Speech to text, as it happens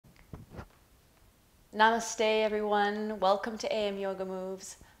Namaste everyone, welcome to AM Yoga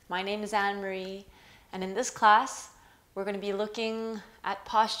Moves. My name is Anne-Marie, and in this class we're going to be looking at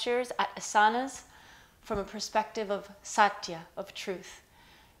postures, at asanas, from a perspective of Satya, of truth.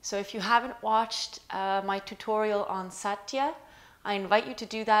 So if you haven't watched my tutorial on Satya, I invite you to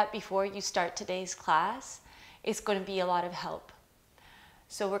do that before you start today's class. It's going to be a lot of help.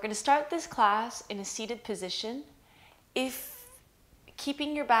 So we're going to start this class in a seated position. If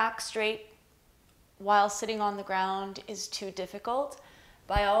keeping your back straight while sitting on the ground is too difficult,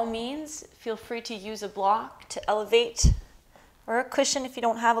 by all means, feel free to use a block to elevate, or a cushion if you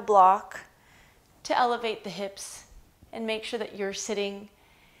don't have a block, to elevate the hips and make sure that you're sitting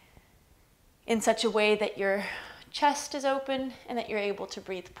in such a way that your chest is open and that you're able to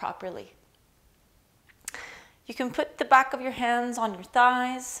breathe properly. You can put the back of your hands on your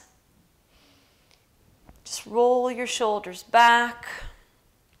thighs. Just roll your shoulders back.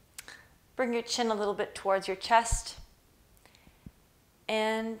 Bring your chin a little bit towards your chest.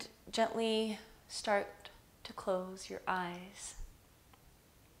 And gently start to close your eyes.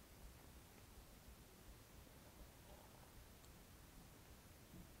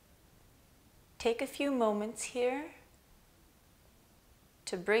 Take a few moments here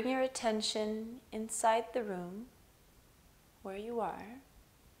to bring your attention inside the room where you are,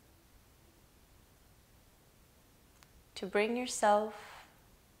 to bring yourself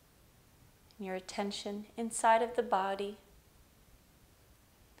and your attention inside of the body,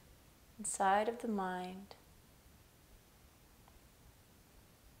 inside of the mind.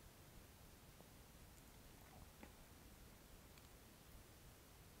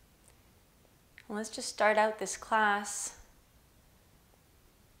 And let's just start out this class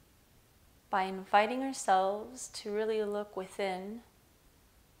by inviting ourselves to really look within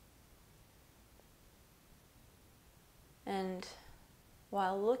and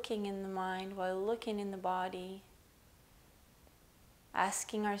while looking in the mind, while looking in the body,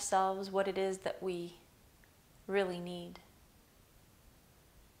 asking ourselves what it is that we really need.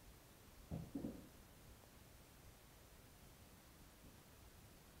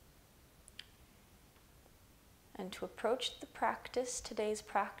 And to approach the practice, today's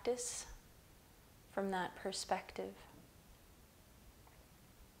practice, from that perspective.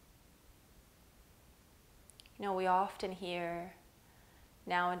 You know, we often hear,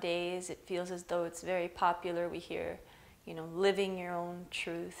 nowadays it feels as though it's very popular, we hear, you know, living your own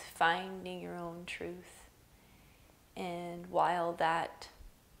truth, finding your own truth. And while that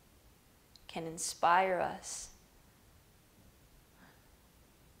can inspire us,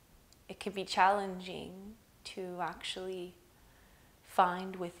 it can be challenging to actually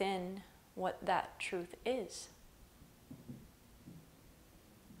find within what that truth is.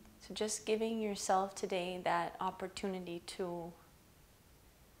 So just giving yourself today that opportunity to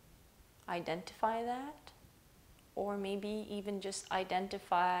identify that, or maybe even just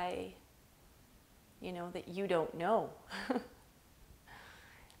identify, you know, that you don't know,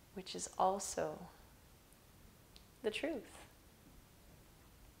 which is also the truth.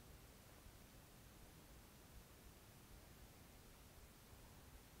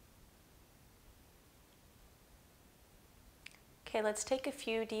 Okay, let's take a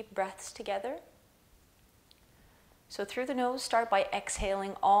few deep breaths together. So through the nose, start by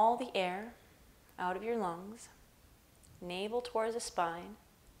exhaling all the air out of your lungs, navel towards the spine.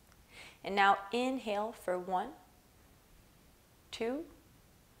 And now inhale for 1, 2,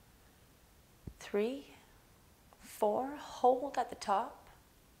 3, 4. Hold at the top.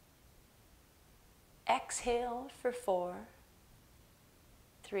 Exhale for 4,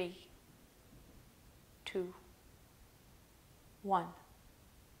 3, 2, 1.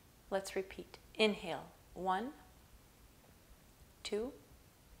 Let's repeat. Inhale. 1, 2,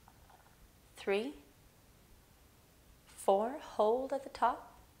 3, 4. Hold at the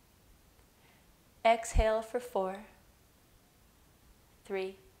top. Exhale for 4,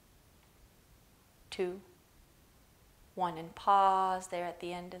 3, 2, 1. And pause there at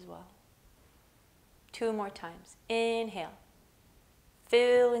the end as well. 2 more times. Inhale.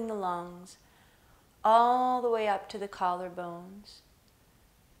 Filling the lungs all the way up to the collarbones.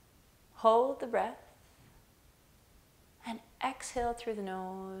 Hold the breath and exhale through the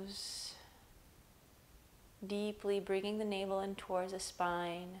nose, deeply bringing the navel in towards the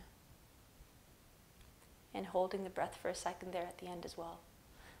spine and holding the breath for a second there at the end as well.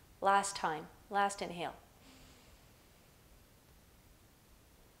 Last time, last inhale.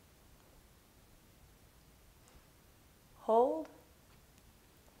 Hold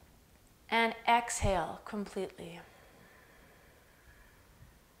and exhale completely.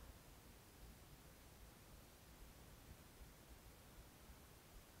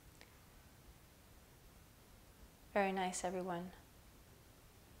 Very nice, everyone.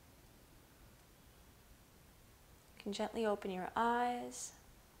 You can gently open your eyes.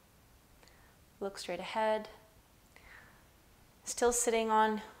 Look straight ahead. Still sitting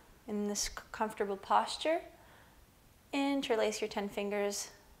in this comfortable posture. Interlace your 10 fingers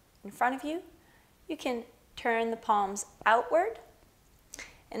in front of you. You can turn the palms outward.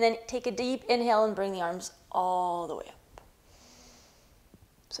 And then take a deep inhale and bring the arms all the way up.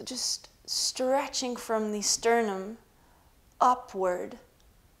 So just stretching from the sternum upward,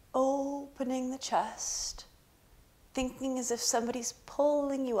 opening the chest, thinking as if somebody's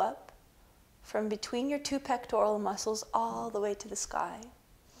pulling you up from between your two pectoral muscles all the way to the sky.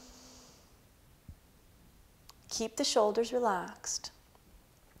 Keep the shoulders relaxed.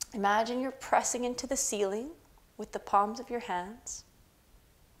 Imagine you're pressing into the ceiling with the palms of your hands.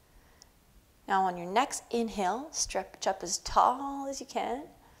 Now on your next inhale, stretch up as tall as you can.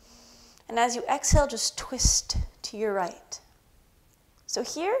 And as you exhale, just twist to your right. So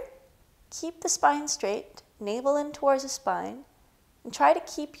here, keep the spine straight, navel in towards the spine, and try to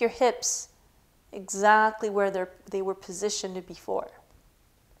keep your hips exactly where they were positioned before.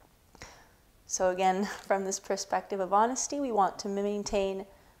 So again, from this perspective of honesty, we want to maintain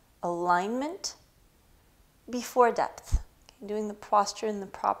alignment before depth. Okay, doing the posture in the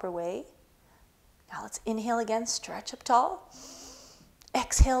proper way. Now let's inhale again, stretch up tall.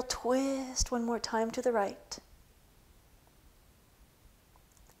 Exhale, twist one more time to the right.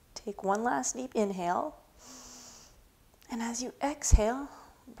 Take one last deep inhale. And as you exhale,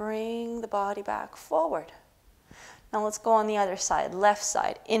 bring the body back forward. Now let's go on the other side, left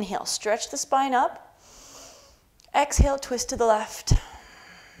side. Inhale, stretch the spine up. Exhale, twist to the left.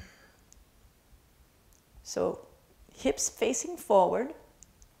 So hips facing forward.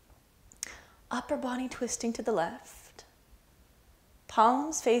 Upper body twisting to the left.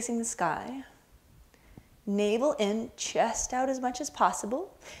 Palms facing the sky. Navel in, chest out as much as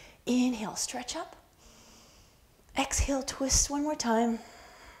possible. Inhale, stretch up. Exhale, twist one more time.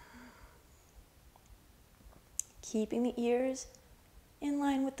 Keeping the ears in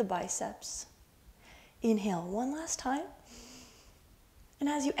line with the biceps. Inhale one last time. And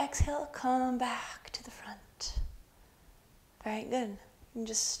as you exhale, come back to the front. Very good. And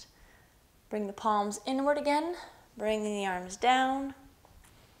just bring the palms inward again, bringing the arms down.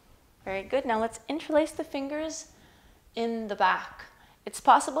 Very good. Now let's interlace the fingers in the back. It's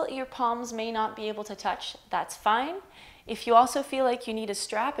possible your palms may not be able to touch. That's fine. If you also feel like you need a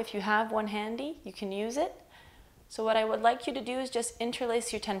strap, if you have one handy, you can use it. So what I would like you to do is just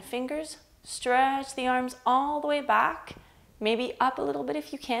interlace your 10 fingers, stretch the arms all the way back, maybe up a little bit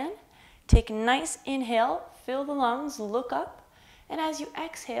if you can. Take a nice inhale, fill the lungs, look up, and as you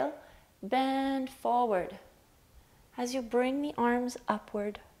exhale, bend forward. As you bring the arms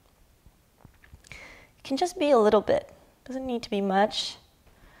upward. It can just be a little bit, doesn't need to be much.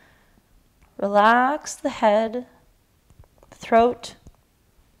 Relax the head, the throat,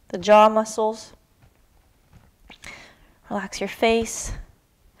 the jaw muscles. Relax your face.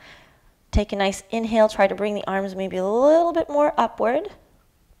 Take a nice inhale. Try to bring the arms maybe a little bit more upward.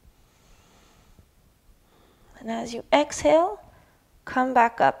 And as you exhale, come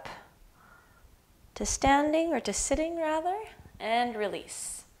back up to standing, or to sitting rather, and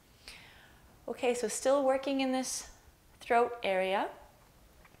release. Okay, so still working in this throat area,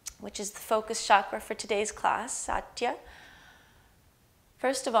 which is the focus chakra for today's class, Satya.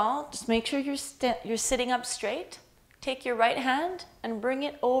 First of all, just make sure you're sitting up straight. Take your right hand and bring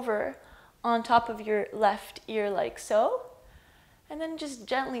it over on top of your left ear like so. And then just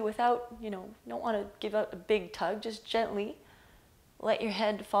gently, without, don't want to give out a big tug, just gently let your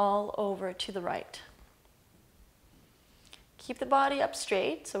head fall over to the right. Keep the body up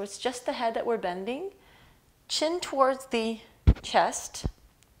straight, so it's just the head that we're bending. Chin towards the chest.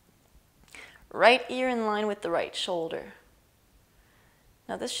 Right ear in line with the right shoulder.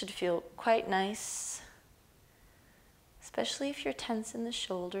 Now this should feel quite nice, especially if you're tense in the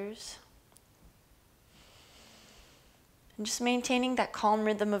shoulders. And just maintaining that calm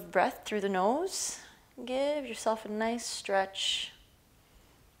rhythm of breath through the nose. Give yourself a nice stretch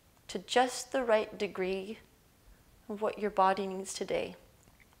to just the right degree of what your body needs today.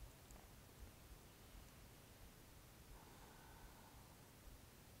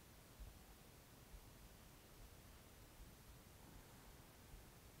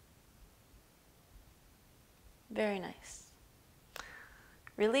 Very nice.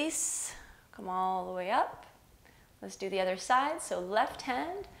 Release, come all the way up. Let's do the other side. So left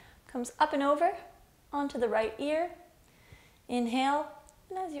hand comes up and over onto the right ear. Inhale,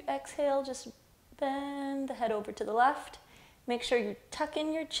 and as you exhale, just bend the head over to the left. Make sure you tuck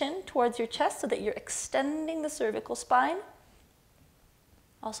in your chin towards your chest so that you're extending the cervical spine.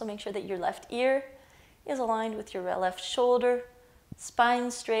 Also make sure that your left ear is aligned with your left shoulder.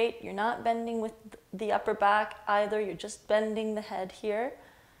 Spine straight. You're not bending with the upper back either. You're just bending the head here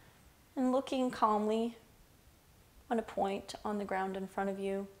and looking calmly on a point on the ground in front of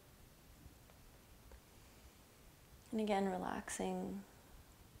you. And again, relaxing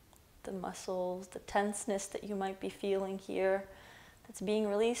the muscles, the tenseness that you might be feeling here that's being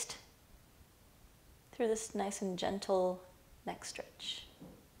released through this nice and gentle neck stretch.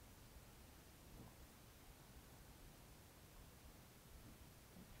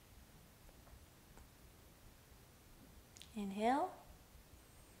 Inhale.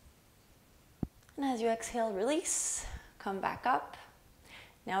 And as you exhale, release, come back up.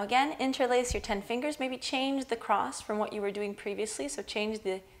 Now again, interlace your 10 fingers, maybe change the cross from what you were doing previously. So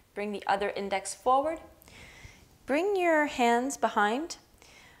bring the other index forward. Bring your hands behind,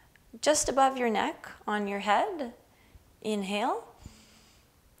 just above your neck, on your head. Inhale.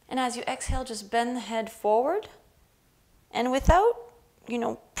 And as you exhale, just bend the head forward. And without,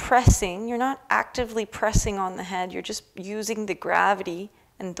 pressing, you're not actively pressing on the head, you're just using the gravity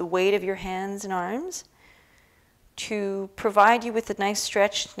and the weight of your hands and arms to provide you with a nice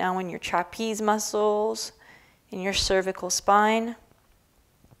stretch now in your trapeze muscles, in your cervical spine.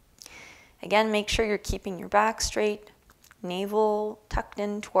 Again, make sure you're keeping your back straight, navel tucked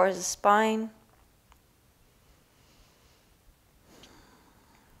in towards the spine.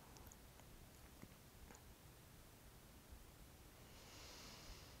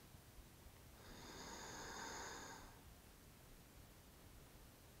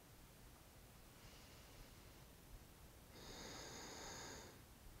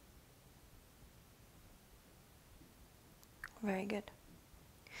 Very good.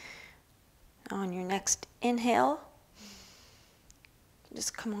 On your next inhale,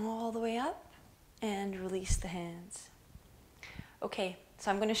 just come all the way up and release the hands. Okay,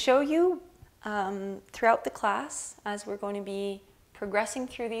 so I'm going to show you throughout the class, as we're going to be progressing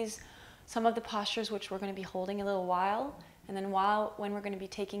through some of the postures which we're going to be holding a little while, and then when we're going to be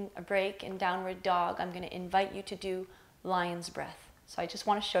taking a break in downward dog, I'm going to invite you to do lion's breath. So I just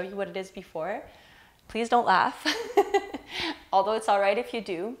want to show you what it is before. Please don't laugh, although it's all right if you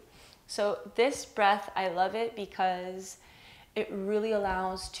do. So this breath, I love it because it really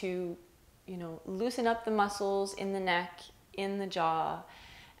allows to, loosen up the muscles in the neck, in the jaw,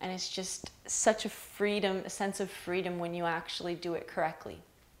 and it's just such a sense of freedom when you actually do it correctly.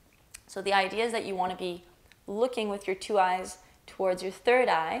 So the idea is that you want to be looking with your two eyes towards your third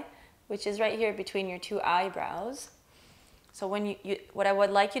eye, which is right here between your two eyebrows. So what I would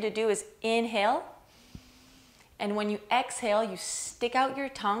like you to do is inhale. And when you exhale, you stick out your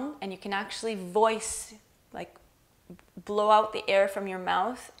tongue and you can actually voice, like blow out the air from your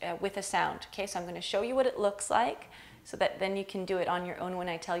mouth with a sound. Okay, so I'm going to show you what it looks like so that then you can do it on your own when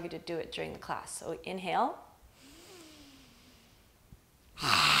I tell you to do it during the class. So inhale.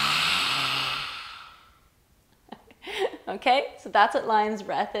 Okay, so that's what lion's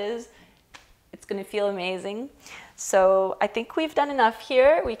breath is. It's going to feel amazing. So I think we've done enough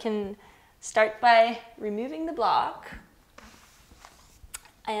here. We can start by removing the block,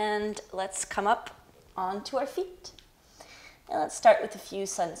 and let's come up onto our feet. And let's start with a few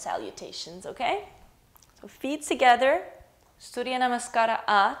sun salutations, okay? So feet together, Surya Namaskara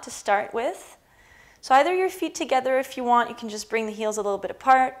A to start with. So either your feet together if you want, you can just bring the heels a little bit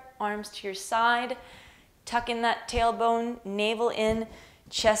apart, arms to your side, tuck in that tailbone, navel in,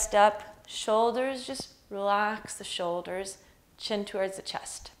 chest up, shoulders, just relax the shoulders, chin towards the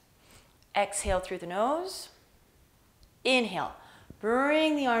chest. Exhale through the nose. Inhale.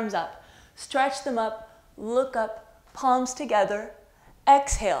 Bring the arms up. Stretch them up. Look up. Palms together.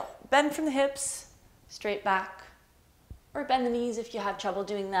 Exhale. Bend from the hips. Straight back. Or bend the knees if you have trouble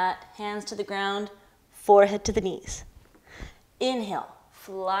doing that. Hands to the ground. Forehead to the knees. Inhale.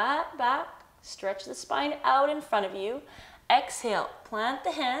 Flat back. Stretch the spine out in front of you. Exhale. Plant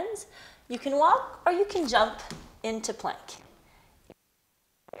the hands. You can walk or you can jump into plank.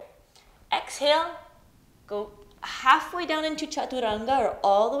 Exhale, go halfway down into Chaturanga or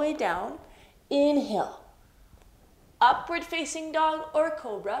all the way down. Inhale, upward facing dog or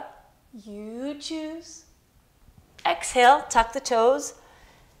cobra, you choose. Exhale, tuck the toes,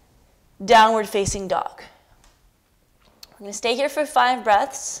 downward facing dog. I'm going to stay here for 5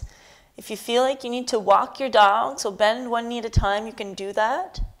 breaths. If you feel like you need to walk your dog, so bend one knee at a time, you can do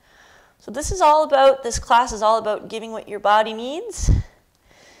that. So this class is all about giving what your body needs.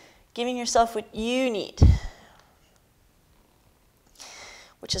 Giving yourself what you need,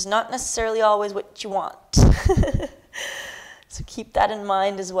 which is not necessarily always what you want. So keep that in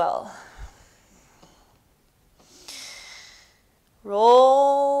mind as well.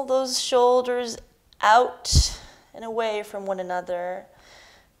 Roll those shoulders out and away from one another,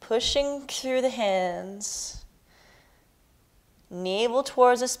 pushing through the hands. Navel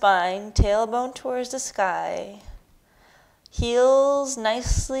towards the spine, tailbone towards the sky. Heels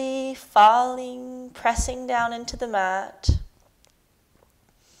nicely falling, pressing down into the mat.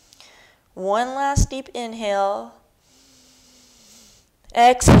 One last deep inhale.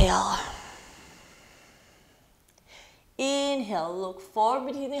 Exhale. Inhale, look forward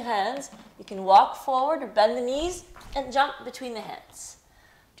between the hands. You can walk forward or bend the knees and jump between the hands.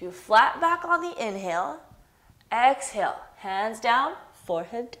 Do a flat back on the inhale. Exhale, hands down,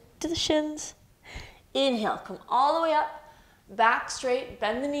 forehead to the shins. Inhale, come all the way up, back straight,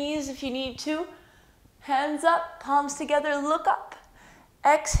 bend the knees if you need to. Hands up, palms together, look up.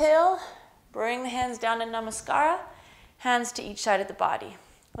 Exhale, bring the hands down in Namaskara, hands to each side of the body.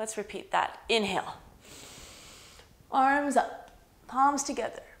 Let's repeat that. Inhale. Arms up, palms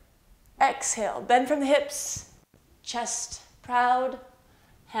together. Exhale, bend from the hips, chest proud,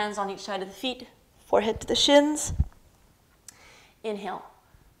 hands on each side of the feet, forehead to the shins. Inhale,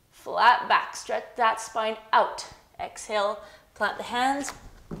 flat back, stretch that spine out. Exhale, plant the hands,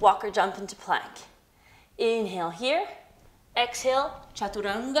 walk or jump into plank. Inhale here, exhale,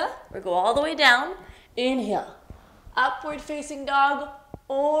 chaturanga, or go all the way down. Inhale, upward facing dog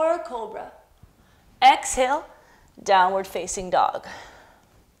or cobra. Exhale, downward facing dog.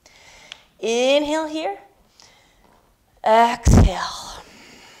 Inhale here. Exhale.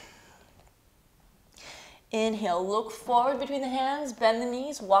 Inhale, look forward between the hands, bend the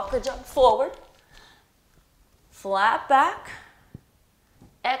knees, walk or jump forward. Flat back.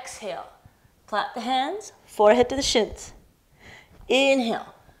 Exhale. Plant the hands, forehead to the shins.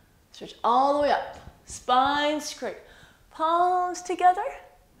 Inhale. Stretch all the way up. Spine straight. Palms together.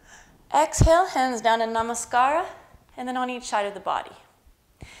 Exhale, hands down in Namaskara, and then on each side of the body.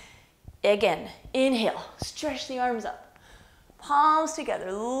 Again, inhale, stretch the arms up. Palms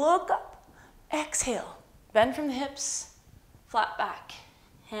together, look up. Exhale, bend from the hips, flat back.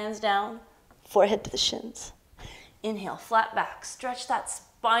 Hands down, forehead to the shins. Inhale, flat back, stretch that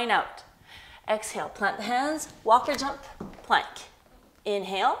spine out. Exhale, plant the hands, walk or jump, plank.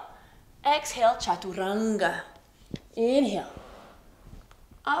 Inhale, exhale, chaturanga. Inhale.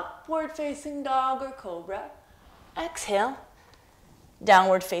 Upward facing dog or cobra. Exhale,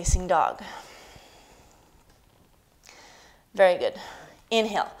 downward facing dog. Very good.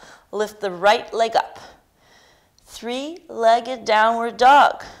 Inhale, lift the right leg up. Three-legged downward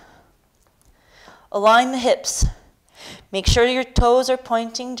dog. Align the hips. Make sure your toes are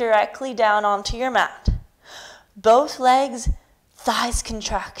pointing directly down onto your mat. Both legs, thighs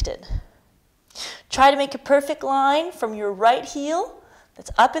contracted. Try to make a perfect line from your right heel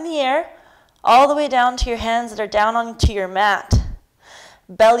that's up in the air, all the way down to your hands that are down onto your mat.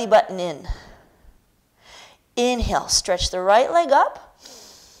 Belly button in. Inhale, stretch the right leg up.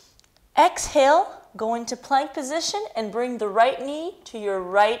 Exhale, go into plank position and bring the right knee to your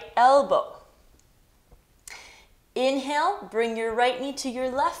right elbow. Inhale, bring your right knee to your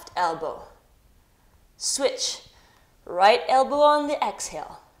left elbow. Switch. Right elbow on the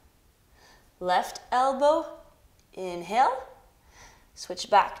exhale. Left elbow, inhale. Switch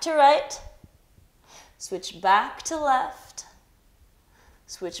back to right. Switch back to left.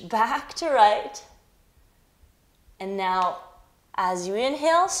 Switch back to right. And now, as you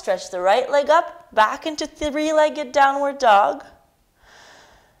inhale, stretch the right leg up, back into three-legged downward dog.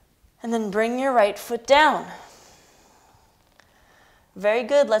 And then bring your right foot down. Very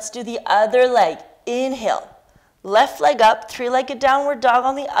good. Let's do the other leg. Inhale. Left leg up, three-legged downward dog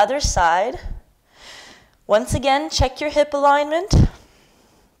on the other side. Once again, check your hip alignment.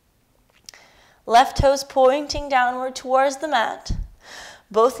 Left toes pointing downward towards the mat.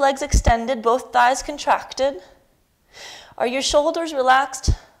 Both legs extended, both thighs contracted. Are your shoulders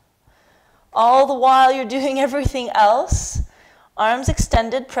relaxed all the while you're doing everything else? Arms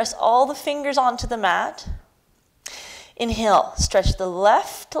extended, press all the fingers onto the mat. Inhale, stretch the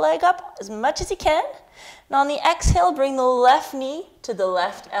left leg up as much as you can. And on the exhale, bring the left knee to the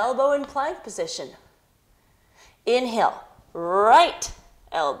left elbow in plank position. Inhale, right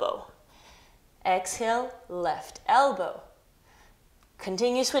elbow. Exhale, left elbow.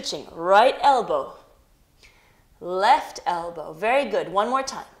 Continue switching. Right elbow. Left elbow. Very good. One more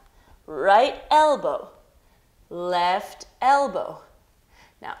time. Right elbow. Left elbow.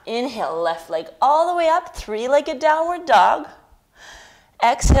 Now inhale, left leg all the way up, three-legged downward dog.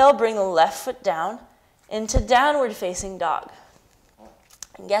 Exhale, bring the left foot down into downward facing dog.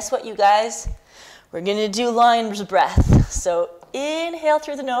 And guess what, you guys? We're going to do lion's breath. So inhale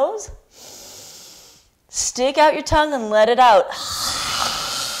through the nose. Stick out your tongue and let it out.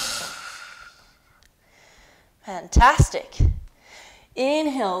 Fantastic.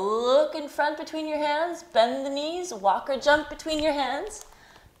 Inhale, look in front between your hands, bend the knees, walk or jump between your hands.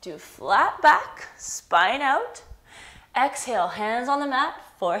 Do flat back, spine out. Exhale, hands on the mat,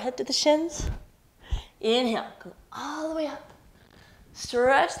 forehead to the shins. Inhale, come all the way up.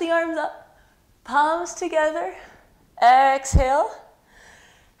 Stretch the arms up, palms together. Exhale,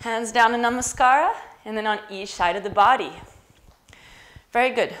 hands down in Namaskara, and then on each side of the body.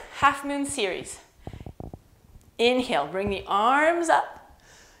 Very good. Half moon series. Inhale, bring the arms up.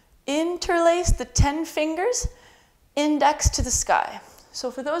 Interlace the 10 fingers, index to the sky.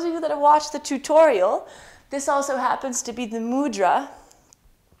 So for those of you that have watched the tutorial, this also happens to be the mudra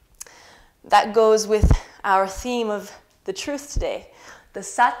that goes with our theme of the truth today, the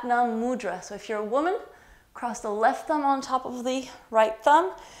Satnam mudra. So if you're a woman, cross the left thumb on top of the right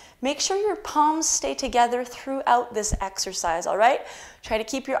thumb. Make sure your palms stay together throughout this exercise, all right? Try to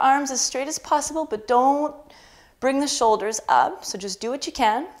keep your arms as straight as possible, but don't bring the shoulders up, so just do what you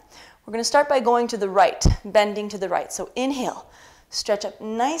can. We're going to start by going to the right, bending to the right. So inhale, stretch up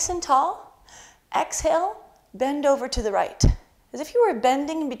nice and tall. Exhale, bend over to the right, as if you were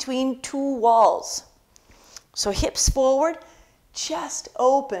bending between two walls. So hips forward, chest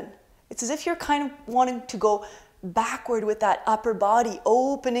open. It's as if you're kind of wanting to go backward with that upper body,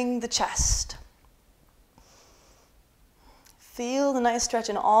 opening the chest. Feel the nice stretch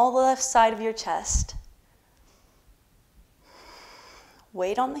in all the left side of your chest.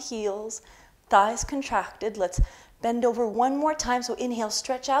 Weight on the heels, thighs contracted. Let's bend over one more time. So inhale,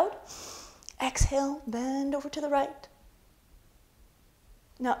 stretch out. Exhale, bend over to the right.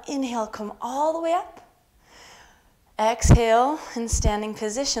 Now inhale, come all the way up. Exhale, in standing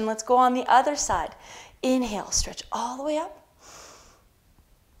position. Let's go on the other side. Inhale, stretch all the way up.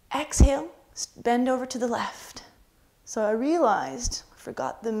 Exhale, bend over to the left. So I realized, I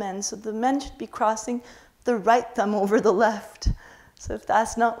forgot the men. So the men should be crossing the right thumb over the left. So if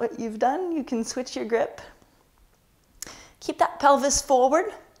that's not what you've done, you can switch your grip. Keep that pelvis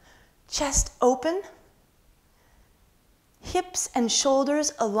forward, chest open, hips and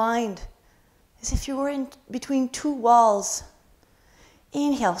shoulders aligned, as if you were in between two walls.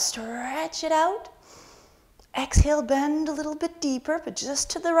 Inhale, stretch it out. Exhale, bend a little bit deeper, but just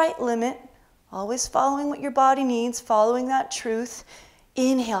to the right limit. Always following what your body needs, following that truth.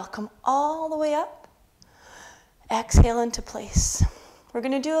 Inhale, come all the way up. Exhale into place. We're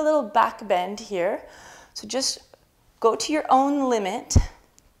going to do a little back bend here. So just go to your own limit.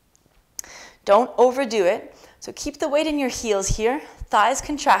 Don't overdo it. So keep the weight in your heels here, thighs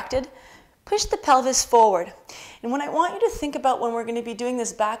contracted. Push the pelvis forward. And what I want you to think about when we're going to be doing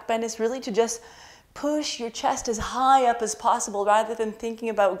this back bend is really to just push your chest as high up as possible rather than thinking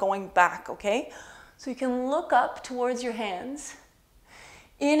about going back, okay? So you can look up towards your hands.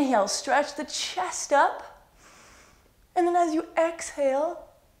 Inhale, stretch the chest up. And then as you exhale,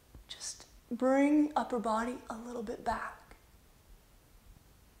 just bring upper body a little bit back.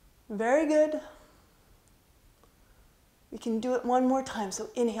 Very good. We can do it one more time. So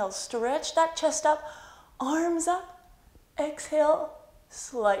inhale, stretch that chest up, arms up. Exhale,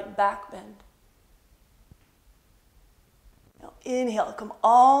 slight back bend. Now inhale, come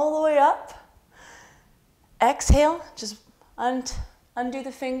all the way up. Exhale, just undo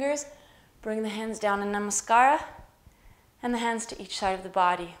the fingers. Bring the hands down in Namaskara. And the hands to each side of the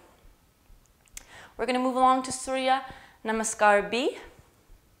body. We're going to move along to Surya Namaskar B.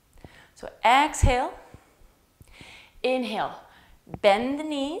 So exhale, inhale, bend the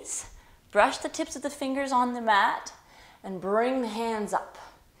knees, brush the tips of the fingers on the mat, and bring the hands up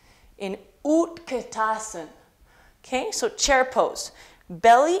in Utkatasana. Okay, so chair pose.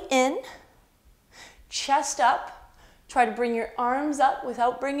 Belly in, chest up. Try to bring your arms up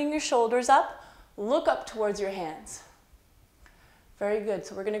without bringing your shoulders up. Look up towards your hands. Very good.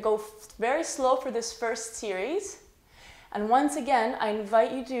 So we're going to go very slow for this first series. And once again, I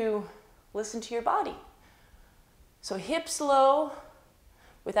invite you to listen to your body. So hips low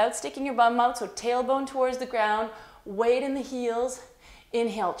without sticking your bum out. So tailbone towards the ground, weight in the heels.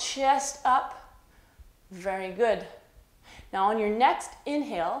 Inhale, chest up. Very good. Now on your next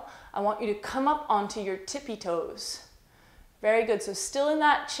inhale, I want you to come up onto your tippy toes. Very good. So still in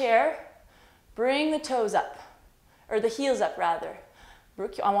that chair, bring the toes up, or the heels up rather.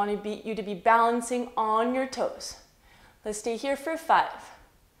 I want you to be balancing on your toes. Let's stay here for 5,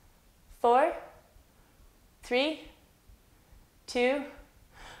 4, 3, 2,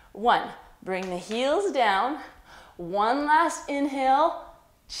 1. Bring the heels down. One last inhale,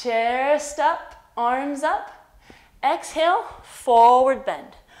 chest up, arms up. Exhale, forward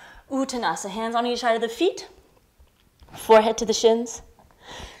bend. Uttanasana, hands on each side of the feet. Forehead to the shins.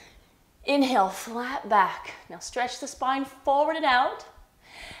 Inhale, flat back. Now stretch the spine forward and out.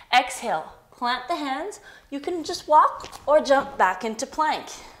 Exhale, plant the hands. You can just walk or jump back into plank.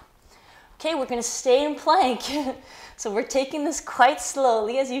 Okay, we're gonna stay in plank. So we're taking this quite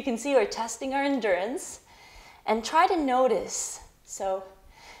slowly. As you can see, we're testing our endurance. And try to notice. So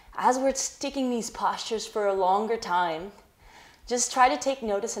as we're sticking these postures for a longer time, just try to take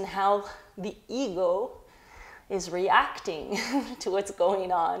notice in how the ego is reacting to what's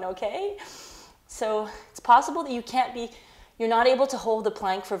going on, okay? So it's possible that you're not able to hold the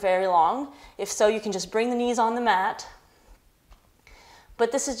plank for very long. If so, you can just bring the knees on the mat.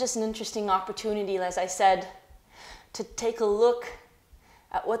 But this is just an interesting opportunity, as I said, to take a look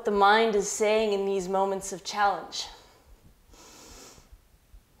at what the mind is saying in these moments of challenge.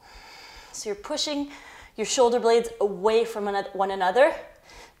 So you're pushing your shoulder blades away from one another,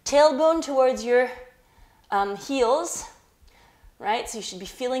 tailbone towards your heels, right? So you should be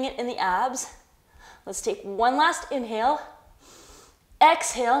feeling it in the abs. Let's take one last inhale.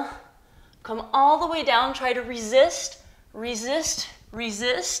 Exhale, come all the way down. Try to resist, resist,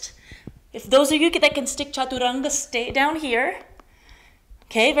 resist. If those of you that can stick chaturanga, stay down here.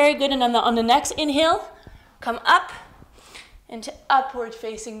 Okay, very good. And on the next inhale, come up into upward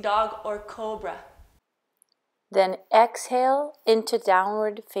facing dog or cobra. Then exhale into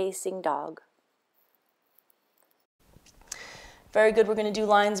downward facing dog. Very good. We're going to do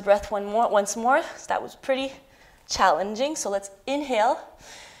lion's breath once more. So that was pretty challenging. So let's inhale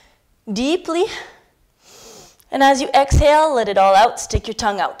deeply. And as you exhale, let it all out. Stick your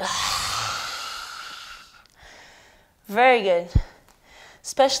tongue out. Very good.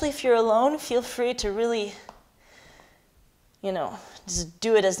 Especially if you're alone, feel free to really, just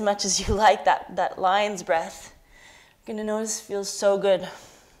do it as much as you like, that lion's breath. You're going to notice it feels so good.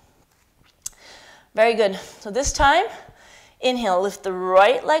 Very good. So this time, inhale, lift the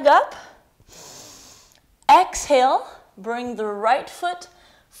right leg up. Exhale, bring the right foot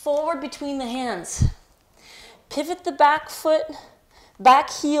forward between the hands. Pivot the back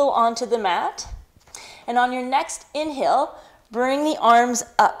heel onto the mat. And on your next inhale, bring the arms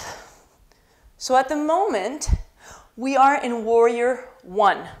up. So at the moment, we are in warrior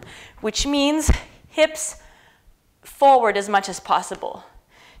one, which means hips forward as much as possible.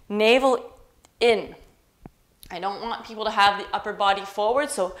 Navel in. I don't want people to have the upper body forward,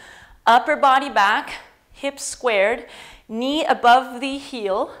 so upper body back, hips squared, knee above the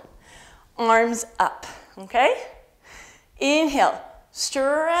heel, arms up, okay? Inhale,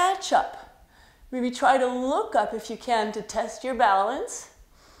 stretch up. Maybe try to look up if you can to test your balance.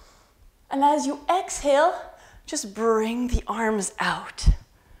 And as you exhale, just bring the arms out.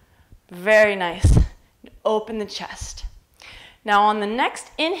 Very nice. Open the chest. Now on the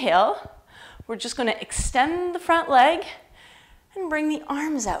next inhale, we're just going to extend the front leg and bring the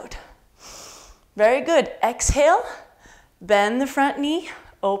arms out. Very good. Exhale, bend the front knee,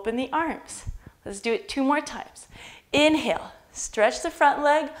 open the arms. Let's do it 2 more times. Inhale, stretch the front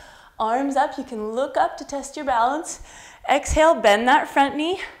leg, arms up. You can look up to test your balance. Exhale, bend that front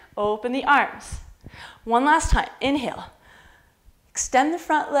knee, open the arms. One last time. Inhale, extend the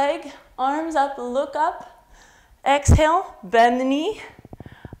front leg, arms up, look up. Exhale, bend the knee,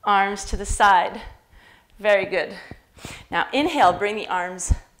 arms to the side. Very good. Now inhale, bring the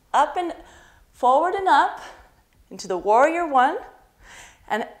arms up and forward and up into the warrior one.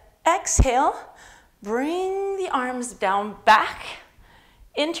 And exhale, bring the arms down back.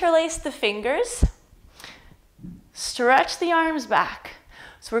 Interlace the fingers. Stretch the arms back.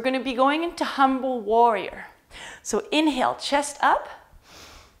 So we're going to be going into humble warrior. So inhale, chest up.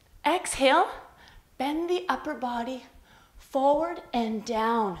 Exhale, bend the upper body forward and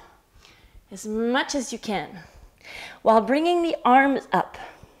down as much as you can while bringing the arms up.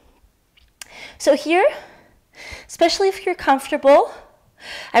 So here, especially if you're comfortable,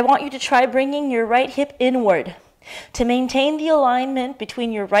 I want you to try bringing your right hip inward to maintain the alignment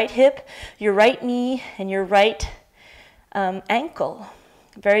between your right hip, your right knee, and your right ankle.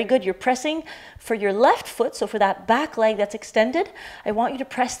 Very good. You're pressing for your left foot, so for that back leg that's extended, I want you to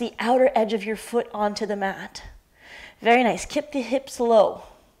press the outer edge of your foot onto the mat. Very nice. Keep the hips low.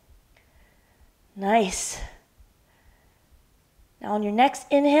 Nice. Now on your next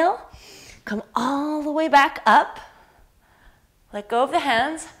inhale, come all the way back up. Let go of the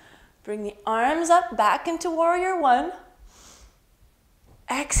hands. Bring the arms up back into warrior one.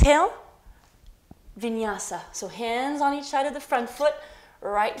 Exhale, vinyasa. So hands on each side of the front foot,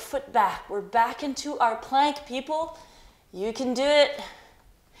 right foot back. We're back into our plank, people. You can do it.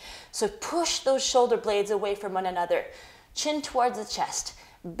 So push those shoulder blades away from one another. Chin towards the chest,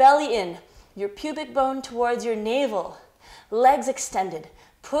 belly in, your pubic bone towards your navel, legs extended.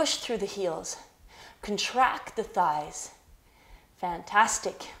 Push through the heels. Contract the thighs.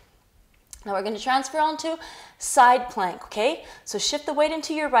 Fantastic. Now we're going to transfer onto side plank, okay? So shift the weight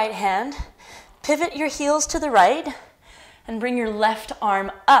into your right hand, pivot your heels to the right, and bring your left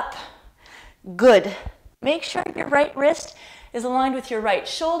arm up. Good. Make sure your right wrist is aligned with your right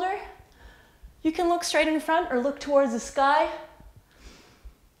shoulder. You can look straight in front or look towards the sky.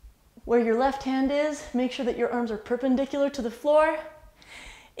 Where your left hand is, make sure that your arms are perpendicular to the floor.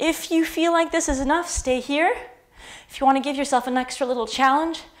 If you feel like this is enough, stay here. If you want to give yourself an extra little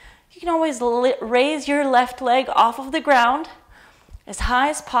challenge, you can always raise your left leg off of the ground as high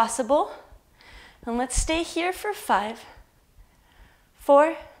as possible. And let's stay here for 5,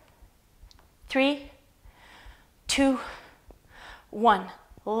 4, 3, 2, 1.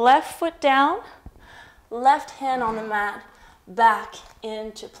 Left foot down, left hand on the mat, back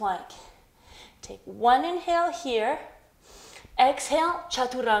into plank. Take one inhale here. Exhale,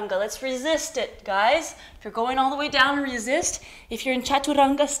 chaturanga. Let's resist it, guys. If you're going all the way down, resist. If you're in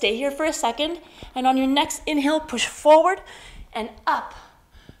chaturanga, stay here for a second. And on your next inhale, push forward and up.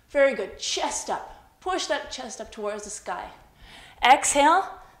 Very good. Chest up. Push that chest up towards the sky. Exhale,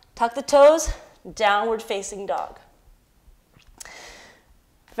 tuck the toes, downward facing dog.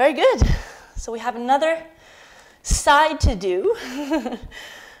 Very good. So we have another side to do.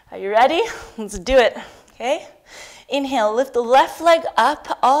 Are you ready? Let's do it, okay? Inhale, lift the left leg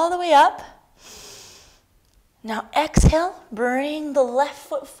up, all the way up. Now exhale, bring the left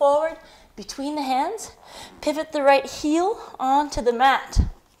foot forward between the hands. Pivot the right heel onto the mat.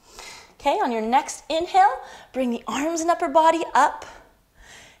 Okay, on your next inhale, bring the arms and upper body up.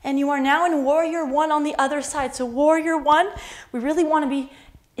 And you are now in warrior one on the other side. So warrior one, we really want to be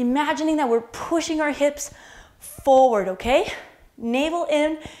imagining that we're pushing our hips forward, okay? Navel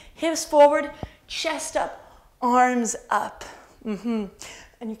in, hips forward, chest up, arms up. And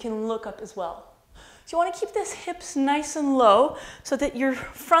you can look up as well. So you want to keep this hips nice and low so that your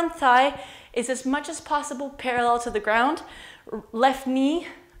front thigh is as much as possible parallel to the ground. Left knee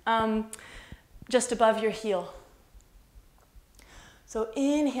just above your heel. So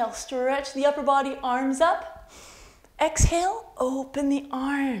inhale, stretch the upper body, arms up. Exhale, open the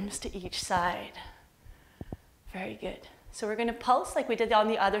arms to each side. Very good. So we're going to pulse like we did on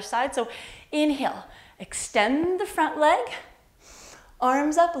the other side. So inhale, extend the front leg.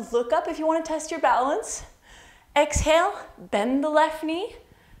 Arms up, look up if you want to test your balance. Exhale, bend the left knee.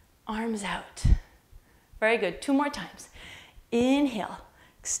 Arms out. Very good. 2 more times. Inhale,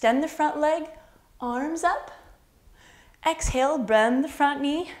 extend the front leg. Arms up. Exhale, bend the front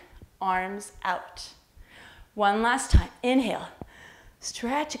knee. Arms out. 1 last time. Inhale,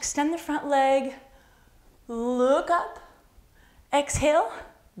 stretch, extend the front leg. Look up. Exhale,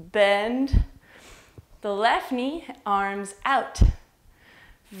 bend the left knee, arms out.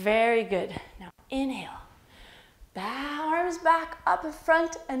 Very good. Now inhale. Arms back up in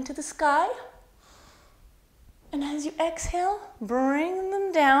front and to the sky. And as you exhale, bring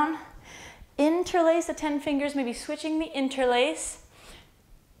them down. Interlace the 10 fingers, maybe switching the interlace.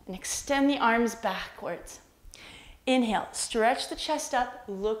 And extend the arms backwards. Inhale, stretch the chest up,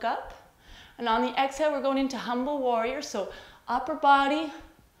 look up. And on the exhale, we're going into humble warrior. So upper body,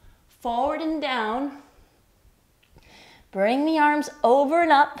 forward and down. Bring the arms over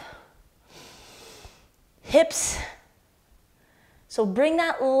and up. Hips. So bring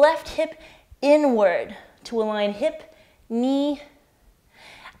that left hip inward to align hip, knee,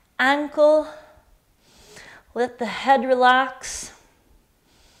 ankle. Let the head relax.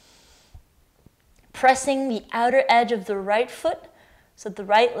 Pressing the outer edge of the right foot. So the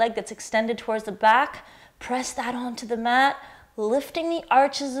right leg that's extended towards the back, press that onto the mat, lifting the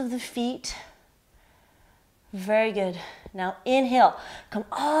arches of the feet. Very good. Now inhale, come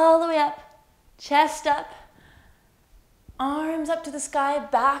all the way up, chest up, arms up to the sky,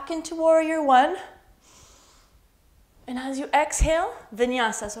 back into warrior one. And as you exhale,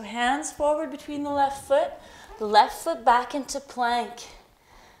 vinyasa, so hands forward between the left foot back into plank.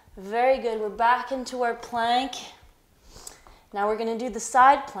 Very good, we're back into our plank. Now we're going to do the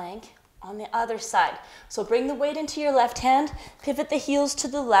side plank on the other side. So bring the weight into your left hand, pivot the heels to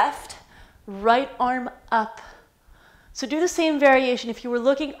the left, right arm up. So do the same variation. If you were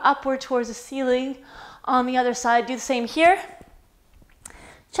looking upward towards the ceiling on the other side, do the same here.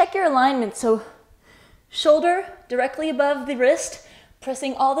 Check your alignment. So shoulder directly above the wrist,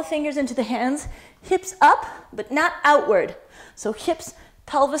 pressing all the fingers into the hands, hips up, but not outward. So hips,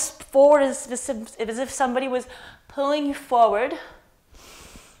 pelvis forward as if somebody was pulling you forward.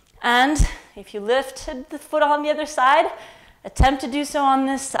 And if you lifted the foot on the other side, attempt to do so on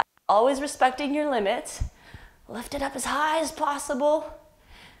this side. Always respecting your limits. Lift it up as high as possible.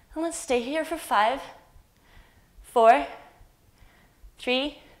 And let's stay here for 5, 4,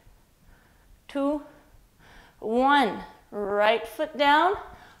 3, 2, 1. Right foot down,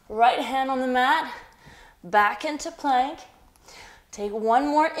 right hand on the mat, back into plank. Take one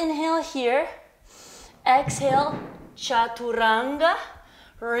more inhale here. Exhale, chaturanga,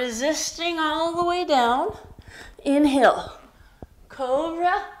 resisting all the way down. Inhale,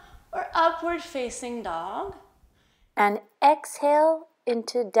 cobra or upward facing dog. And exhale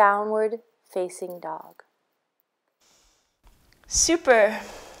into downward facing dog. Super.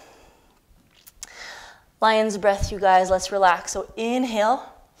 Lion's breath, you guys. Let's relax. So inhale.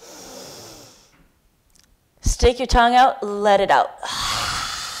 Stick your tongue out. Let it out.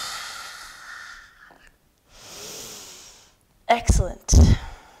 Excellent.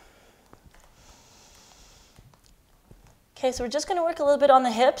 Okay, so we're just going to work a little bit on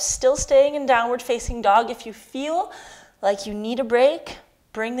the hips, still staying in downward facing dog. If you feel like you need a break,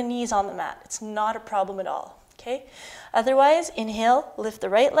 bring the knees on the mat. It's not a problem at all, okay? Otherwise, inhale, lift the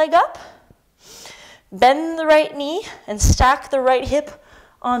right leg up, bend the right knee, and stack the right hip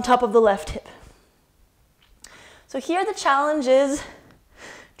on top of the left hip. So here the challenge is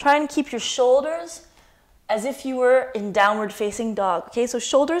try and keep your shoulders as if you were in downward facing dog, okay? So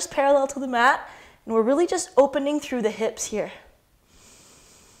shoulders parallel to the mat, and we're really just opening through the hips here.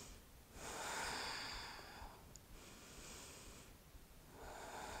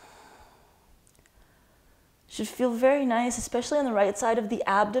 Should feel very nice, especially on the right side of the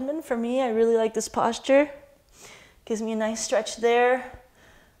abdomen. For me, I really like this posture. Gives me a nice stretch there.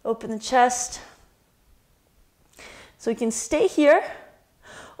 Open the chest. So we can stay here,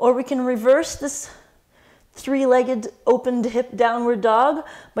 or we can reverse this three-legged opened hip downward dog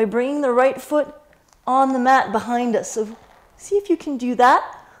by bringing the right foot on the mat behind us. So see if you can do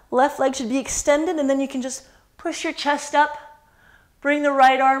that. Left leg should be extended, and then you can just push your chest up. Bring the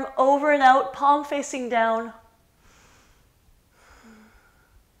right arm over and out, palm facing down.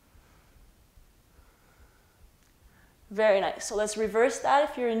 Very nice. So let's reverse that.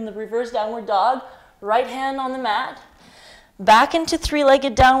 If you're in the reverse downward dog, right hand on the mat, back into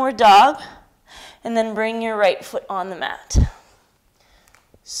three-legged downward dog, and then bring your right foot on the mat.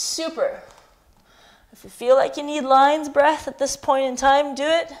 Super. If you feel like you need lion's breath at this point in time, do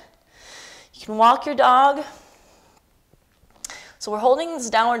it. You can walk your dog. So we're holding this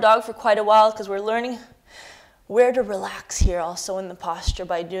downward dog for quite a while because we're learning where to relax here also in the posture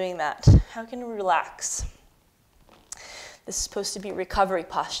by doing that. How can we relax? This is supposed to be recovery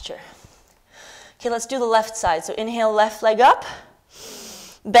posture. Okay, let's do the left side. So inhale, left leg up.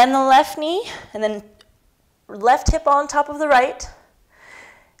 Bend the left knee, and then left hip on top of the right.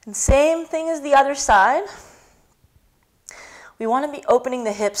 And same thing as the other side. We want to be opening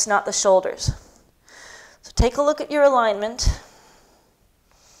the hips, not the shoulders. So take a look at your alignment.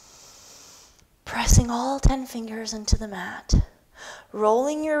 Pressing all 10 fingers into the mat.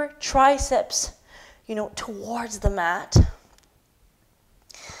 Rolling your triceps, towards the mat.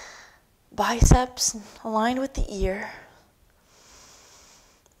 Biceps aligned with the ear.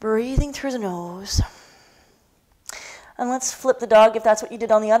 Breathing through the nose. And let's flip the dog if that's what you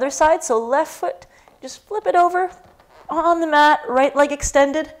did on the other side. So left foot, just flip it over on the mat, right leg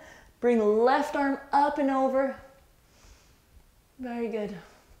extended. Bring the left arm up and over. Very good.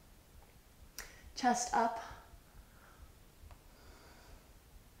 Chest up.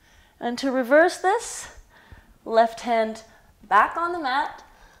 And to reverse this, left hand back on the mat,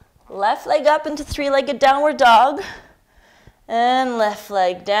 left leg up into three-legged downward dog, and left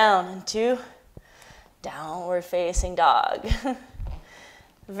leg down into downward facing dog.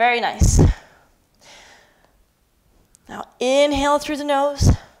 Very nice. Now inhale through the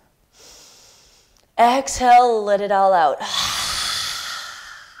nose. Exhale, let it all out.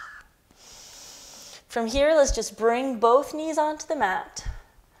 From here, let's just bring both knees onto the mat.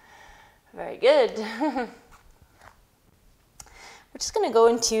 Very good. We're just going to go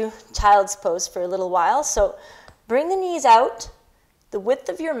into child's pose for a little while. So bring the knees out the width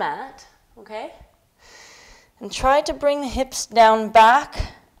of your mat, okay? And try to bring the hips down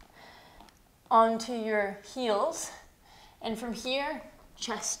back onto your heels. And from here,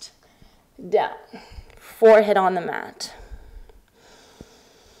 chest down, forehead on the mat.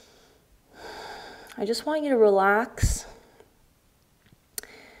 I just want you to relax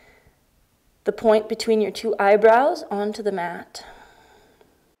the point between your two eyebrows onto the mat.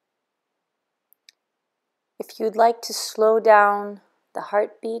 If you'd like to slow down the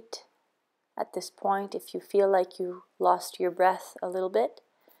heartbeat at this point, if you feel like you lost your breath a little bit,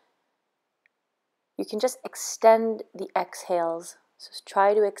 you can just extend the exhales. So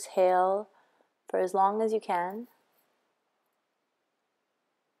try to exhale for as long as you can.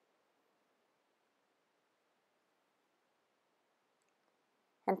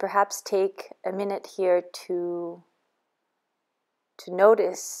 And perhaps take a minute here to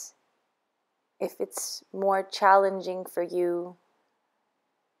notice if it's more challenging for you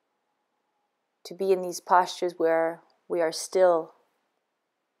to be in these postures where we are still.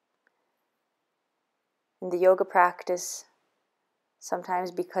 In the yoga practice,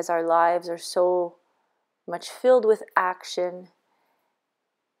 sometimes because our lives are so much filled with action,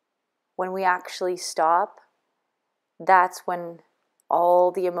 when we actually stop, that's when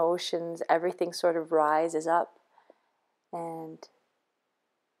all the emotions, everything sort of rises up. And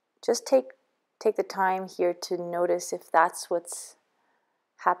just take the time here to notice if that's what's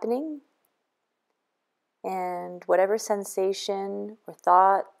happening. And whatever sensation or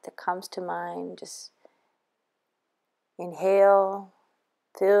thought that comes to mind, just inhale,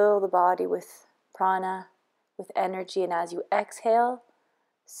 fill the body with prana, with energy, and as you exhale,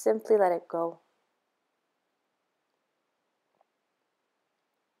 simply let it go.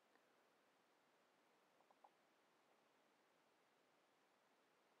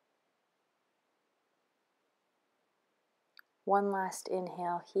 One last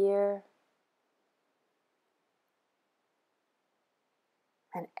inhale here.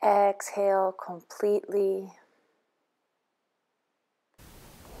 And exhale completely.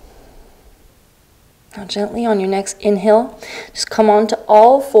 Now gently on your next inhale, just come onto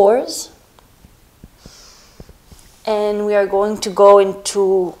all fours. And we are going to go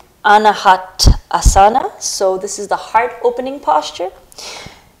into Anahat Asana. So this is the heart opening posture.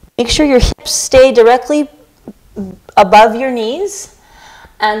 Make sure your hips stay directly above your knees.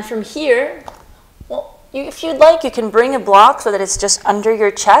 And from here, if you'd like, you can bring a block so that it's just under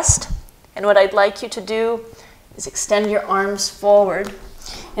your chest. And what I'd like you to do is extend your arms forward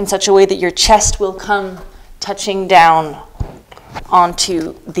in such a way that your chest will come touching down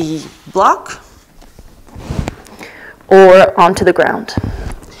onto the block or onto the ground.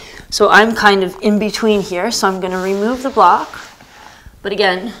 So I'm kind of in between here, so I'm going to remove the block. But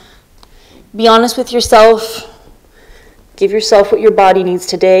again, be honest with yourself. Give yourself what your body needs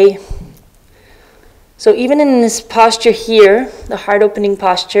today. So even in this posture here, the heart opening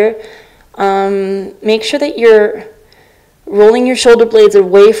posture, make sure that you're rolling your shoulder blades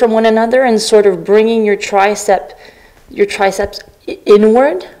away from one another and sort of bringing your triceps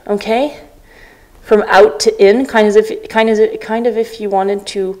inward, okay? From out to in, kind of if you wanted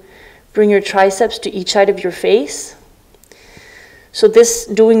to bring your triceps to each side of your face. So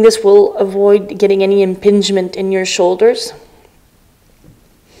doing this will avoid getting any impingement in your shoulders.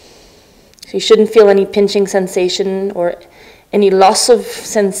 So you shouldn't feel any pinching sensation or any loss of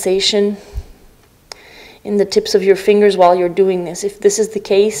sensation in the tips of your fingers while you're doing this. If this is the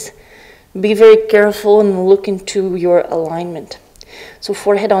case, be very careful and look into your alignment. So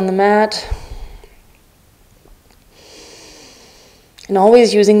forehead on the mat. And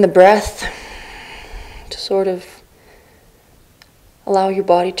always using the breath to sort of allow your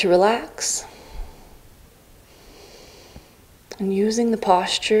body to relax. And using the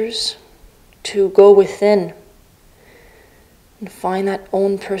postures to go within and find that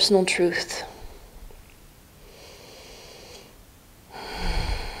own personal truth.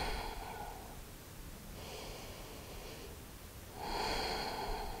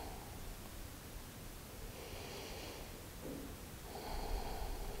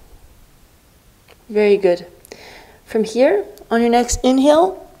 Very good. From here, on your next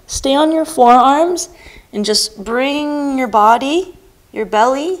inhale, stay on your forearms and just bring your body, your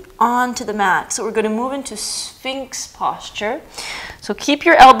belly, onto the mat. So we're going to move into Sphinx posture. So keep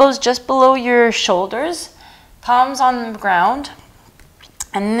your elbows just below your shoulders, palms on the ground.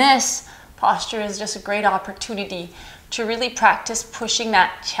 And this posture is just a great opportunity to really practice pushing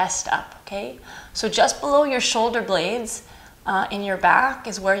that chest up, okay? So just below your shoulder blades in your back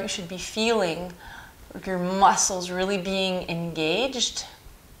is where you should be feeling your muscles really being engaged.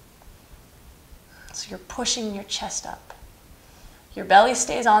 So you're pushing your chest up. Your belly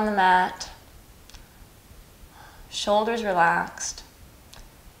stays on the mat. Shoulders relaxed.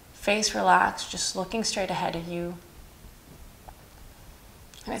 Face relaxed, just looking straight ahead of you.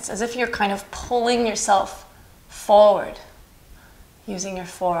 And it's as if you're kind of pulling yourself forward using your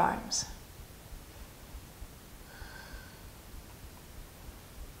forearms.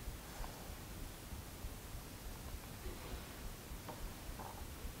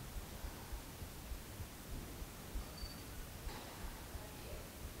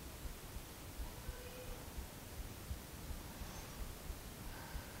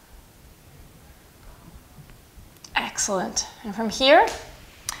 Excellent. And from here,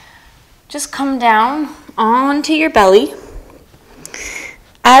 just come down onto your belly.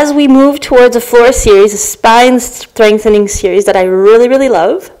 As we move towards a floor series, a spine strengthening series that I really, really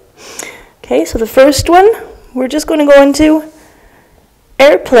love. Okay, so the first one, we're just going to go into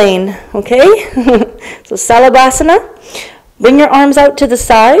airplane, okay? So Salabhasana. Bring your arms out to the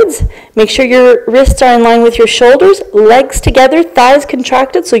sides. Make sure your wrists are in line with your shoulders. Legs together, thighs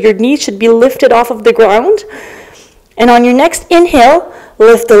contracted, so your knees should be lifted off of the ground. And on your next inhale,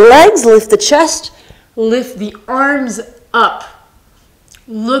 lift the legs, lift the chest, lift the arms up.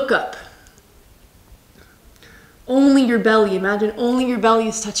 Look up. Only your belly. Imagine only your belly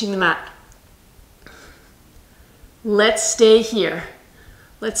is touching the mat. Let's stay here.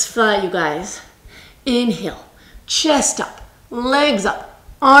 Let's fly, you guys. Inhale. Chest up. Legs up.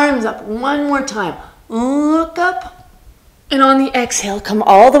 Arms up. One more time. Look up. And on the exhale, come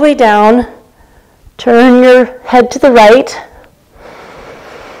all the way down. Turn your head to the right.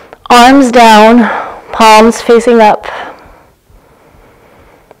 Arms down. Palms facing up.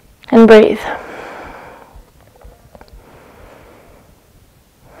 And breathe.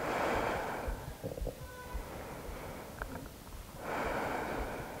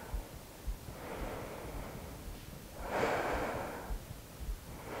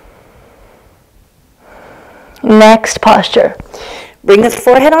 Next posture. Bring the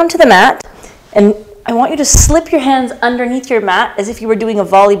forehead onto the mat, and I want you to slip your hands underneath your mat as if you were doing a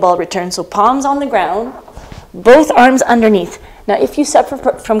volleyball return. So palms on the ground, both arms underneath. Now, if you suffer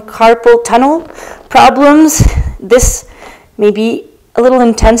from carpal tunnel problems, this may be a little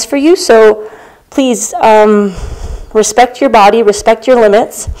intense for you, so please respect your body, respect your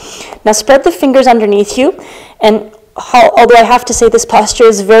limits. Now, spread the fingers underneath you, and although I have to say this posture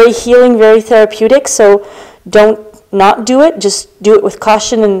is very healing, very therapeutic, so don't not do it, just do it with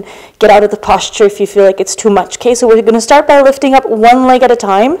caution and get out of the posture if you feel like it's too much. Okay, so we're going to start by lifting up one leg at a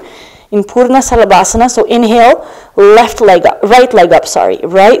time. In Purna Salabhasana, so inhale, right leg up. Right leg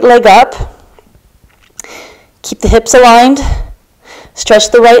up. Keep the hips aligned.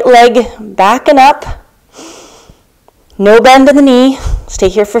 Stretch the right leg back and up. No bend in the knee. Stay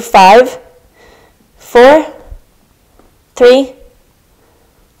here for 5, 4, 3,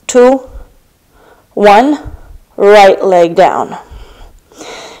 2, 1. Right leg down.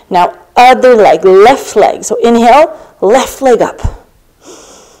 Now, other leg, left leg. So inhale, left leg up.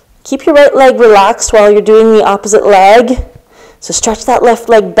 Keep your right leg relaxed while you're doing the opposite leg. So stretch that left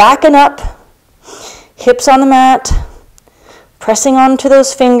leg back and up. Hips on the mat. Pressing onto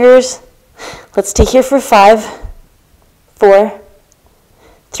those fingers. Let's stay here for 5, 4,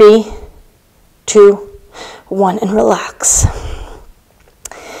 3, 2, 1, and relax.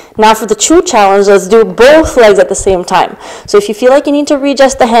 Now for the true challenge, let's do both legs at the same time. So if you feel like you need to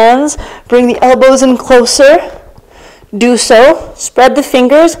readjust the hands, bring the elbows in closer. Do so. Spread the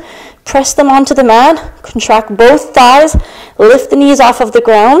fingers, press them onto the mat, contract both thighs, lift the knees off of the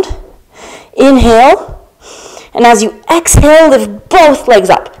ground. Inhale, and as you exhale, lift both legs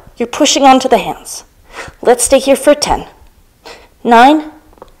up. You're pushing onto the hands. Let's stay here for 10, 9,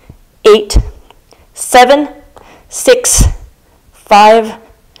 8, 7, 6, 5,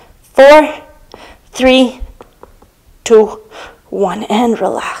 4, 3, 2, 1, and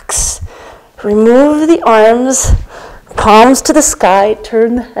relax. Remove the arms. Palms to the sky,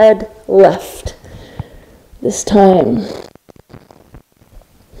 turn the head left. This time,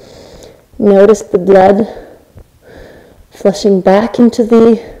 notice the blood flushing back into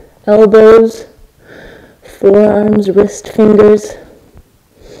the elbows, forearms, wrist, fingers.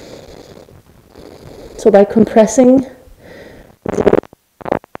 So by compressing for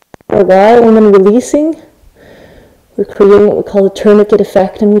a while and then releasing, we're creating what we call a tourniquet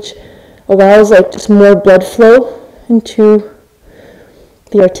effect, in which allows just more blood flow into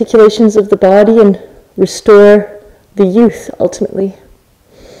the articulations of the body and restore the youth ultimately.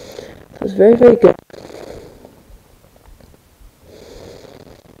 That was very, very good.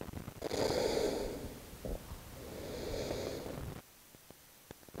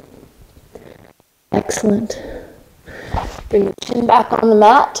 Excellent. Bring the chin back on the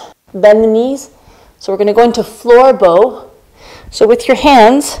mat, bend the knees. So we're going to go into floor bow. So with your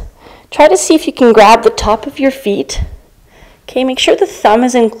hands, try to see if you can grab the top of your feet. Okay, make sure the thumb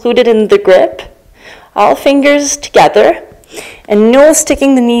is included in the grip. All fingers together. And no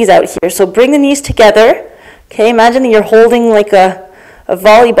sticking the knees out here. So bring the knees together. Okay, imagine that you're holding like a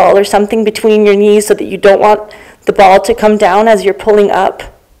volleyball or something between your knees so that you don't want the ball to come down as you're pulling up.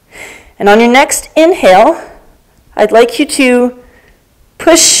 And on your next inhale, I'd like you to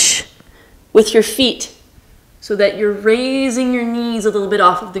push with your feet so that you're raising your knees a little bit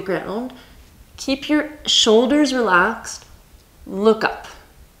off of the ground. Keep your shoulders relaxed. Look up.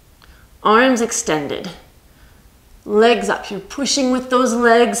 Arms extended. Legs up. You're pushing with those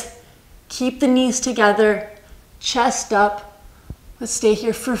legs. Keep the knees together. Chest up. Let's stay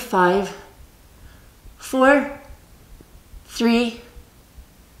here for 5, 4, 3,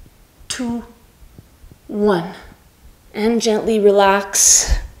 2, 1. And gently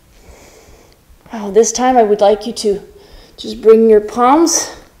relax. Oh, this time I would like you to just bring your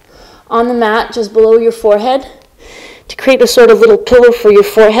palms on the mat just below your forehead to create a sort of little pillow for your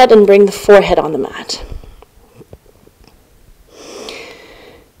forehead and bring the forehead on the mat.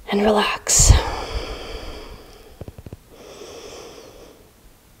 And relax.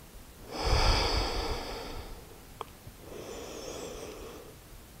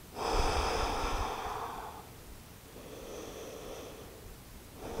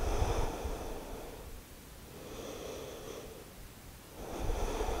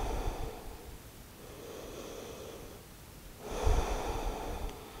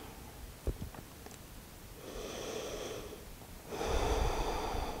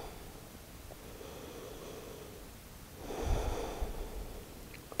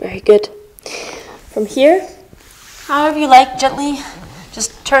 Very good. From here, however you like, gently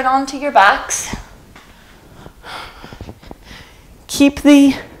just turn onto your backs. Keep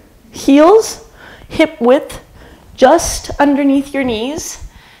the heels hip width just underneath your knees,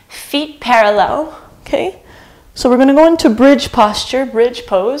 feet parallel, okay? So we're gonna go into bridge posture, bridge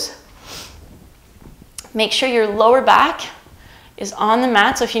pose. Make sure your lower back is on the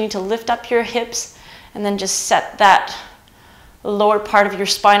mat, so if you need to lift up your hips and then just set that lower part of your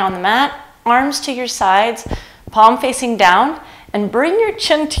spine on the mat, arms to your sides, palm facing down, and bring your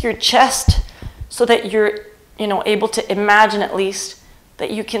chin to your chest so that you're, able to imagine at least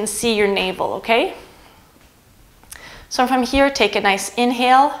that you can see your navel, okay? So from here, take a nice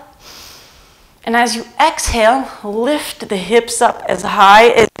inhale, and as you exhale, lift the hips up as high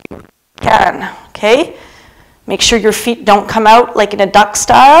as you can, okay? Make sure your feet don't come out like in a duck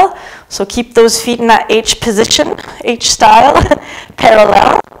style. So keep those feet in that H position, H style,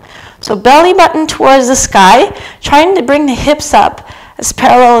 parallel. So belly button towards the sky, trying to bring the hips up as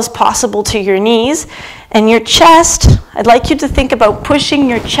parallel as possible to your knees. And your chest, I'd like you to think about pushing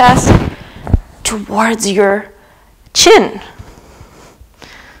your chest towards your chin.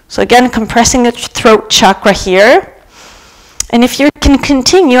 So again, compressing the throat chakra here. And if you can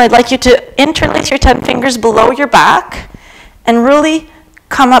continue, I'd like you to interlace your 10 fingers below your back and really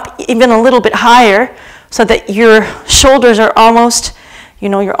come up even a little bit higher so that your shoulders are almost,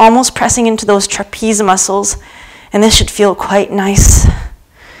 you're almost pressing into those trapeze muscles. And this should feel quite nice,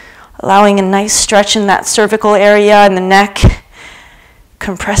 allowing a nice stretch in that cervical area and the neck,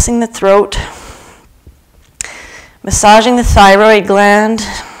 compressing the throat, massaging the thyroid gland.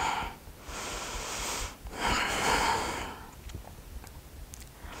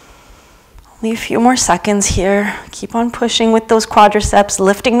 Only a few more seconds here. Keep on pushing with those quadriceps,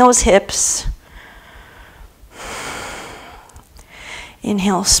 lifting those hips.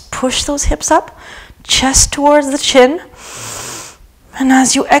 Inhale, push those hips up, chest towards the chin. And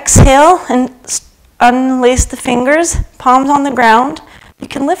as you exhale and unlace the fingers, palms on the ground, you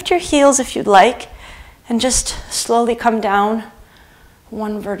can lift your heels if you'd like and just slowly come down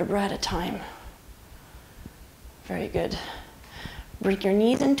one vertebra at a time. Very good. Bring your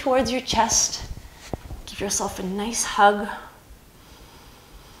knees in towards your chest. Give yourself a nice hug.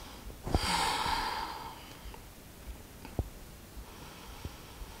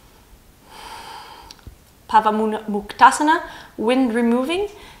 Pavamuktasana, wind removing.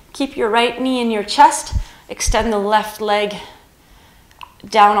 Keep your right knee in your chest. Extend the left leg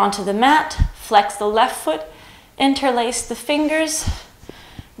down onto the mat. Flex the left foot. Interlace the fingers.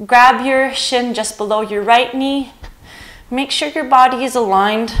 Grab your shin just below your right knee. Make sure your body is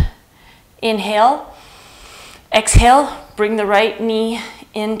aligned. Inhale. Exhale. Bring the right knee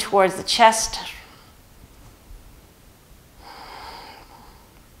in towards the chest.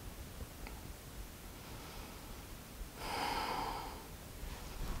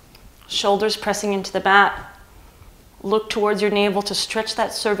 Shoulders pressing into the mat. Look towards your navel to stretch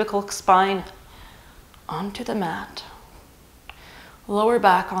that cervical spine onto the mat. Lower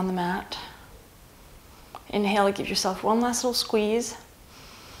back on the mat. Inhale, give yourself one last little squeeze.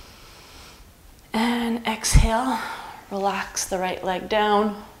 And exhale, relax the right leg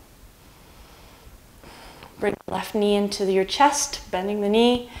down. Bring the left knee into your chest, bending the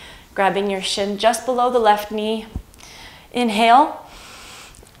knee, grabbing your shin just below the left knee. Inhale,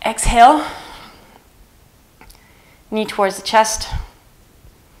 exhale, knee towards the chest.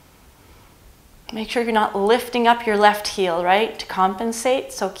 Make sure you're not lifting up your left heel, right, to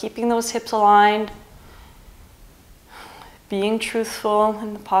compensate. So keeping those hips aligned, being truthful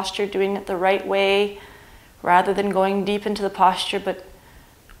in the posture, doing it the right way, rather than going deep into the posture, but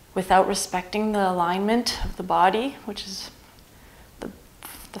without respecting the alignment of the body, which is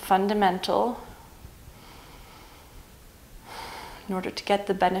the fundamental, in order to get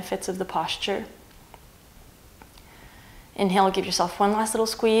the benefits of the posture. Inhale, give yourself one last little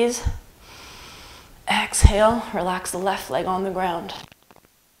squeeze. Exhale, relax the left leg on the ground.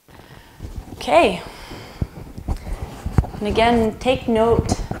 Okay. And again, take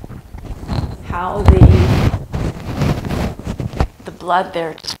note how the blood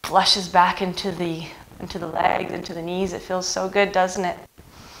there just flushes back into the legs, into the knees. It feels so good, doesn't it?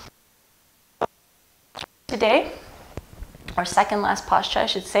 Today, our second last posture, I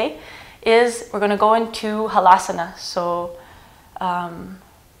should say, is we're going to go into halasana. So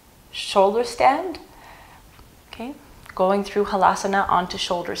shoulder stand. Okay, going through halasana onto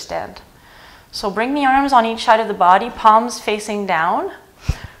shoulder stand. So bring the arms on each side of the body, palms facing down.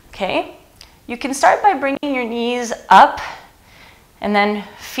 Okay, you can start by bringing your knees up and then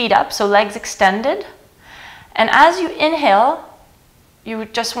feet up, so legs extended. And as you inhale, you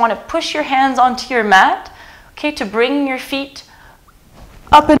just want to push your hands onto your mat, okay, to bring your feet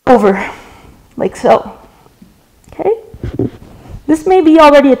up and over, like so. Okay, this may be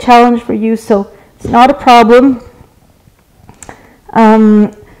already a challenge for you, so it's not a problem.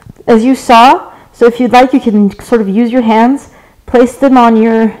 As you saw, so if you'd like, you can sort of use your hands, place them on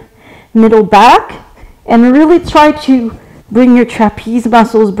your middle back, and really try to bring your trapeze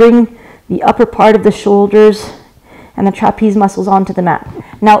muscles, bring the upper part of the shoulders and the trapeze muscles onto the mat.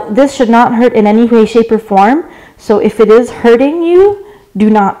 Now, this should not hurt in any way, shape, or form, so if it is hurting you, do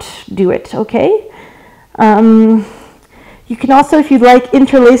not do it, okay? You can also, if you'd like,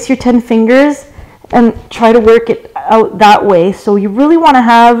 interlace your 10 fingers and try to work it out that way. So you really want to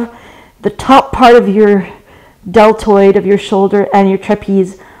have the top part of your deltoid of your shoulder and your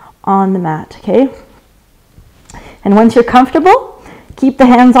trapeze on the mat, okay? And once you're comfortable, keep the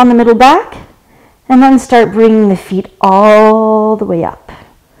hands on the middle back and then start bringing the feet all the way up.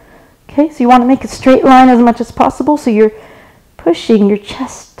 Okay, so you want to make a straight line as much as possible, so you're pushing your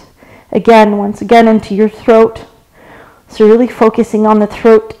chest once again into your throat. So really focusing on the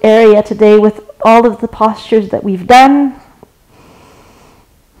throat area today with all of the postures that we've done.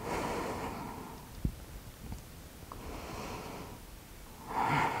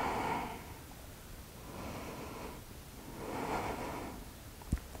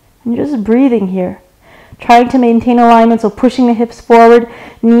 And just breathing here, trying to maintain alignment, so pushing the hips forward,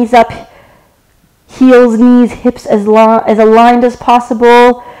 knees up, heels, knees, hips as aligned as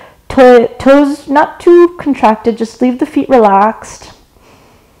possible, toes not too contracted, just leave the feet relaxed.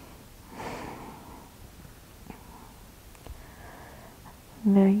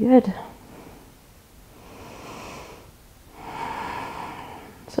 Very good.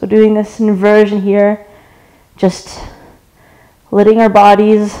 So doing this inversion here, just letting our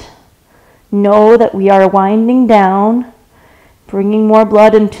bodies know that we are winding down, bringing more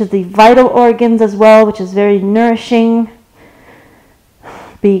blood into the vital organs as well, which is very nourishing.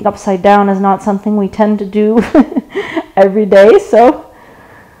 Being upside down is not something we tend to do every day, so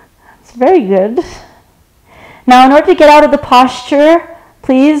it's very good. Now, in order to get out of the posture,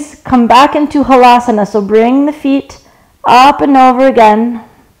 please come back into halasana. So bring the feet up and over again.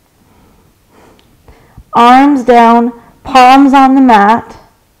 Arms down, palms on the mat.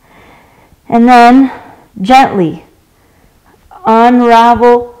 And then gently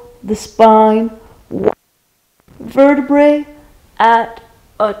unravel the spine, one vertebrae at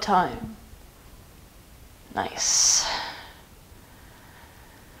a time. Nice.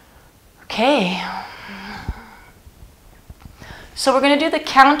 Okay. So we're going to do the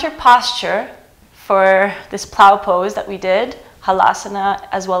counter posture for this plow pose that we did, halasana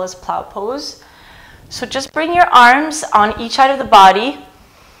as well as plow pose. So just bring your arms on each side of the body.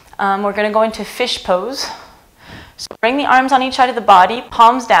 We're going to go into fish pose. So bring the arms on each side of the body,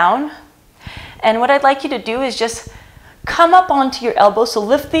 palms down. And what I'd like you to do is just come up onto your elbows. So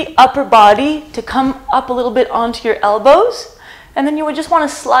lift the upper body to come up a little bit onto your elbows. And then you would just want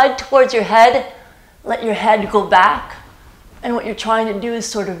to slide towards your head. Let your head go back. And what you're trying to do is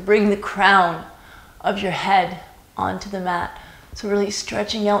sort of bring the crown of your head onto the mat. So really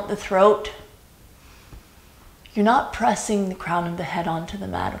stretching out the throat. You're not pressing the crown of the head onto the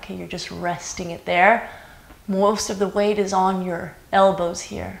mat, okay? You're just resting it there. Most of the weight is on your elbows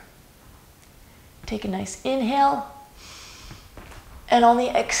here. Take a nice inhale. And on the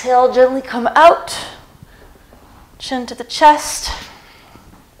exhale, gently come out. Chin to the chest.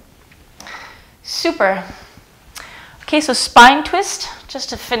 Super. Okay, so spine twist, just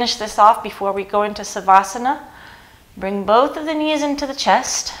to finish this off before we go into Savasana. Bring both of the knees into the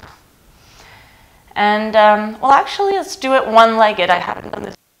chest. And, well, actually, let's do it one-legged. I haven't done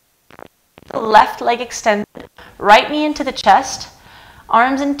this. The left leg extended, right knee into the chest,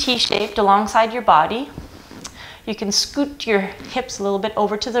 arms in T-shaped alongside your body. You can scoot your hips a little bit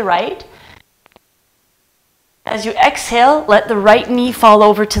over to the right. As you exhale, let the right knee fall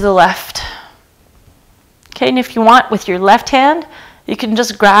over to the left. Okay, and if you want, with your left hand, you can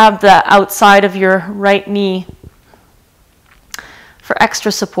just grab the outside of your right knee for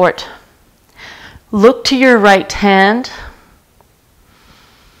extra support. Look to your right hand.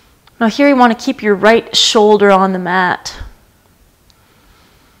 Now here you want to keep your right shoulder on the mat.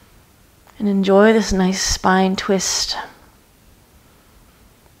 And enjoy this nice spine twist.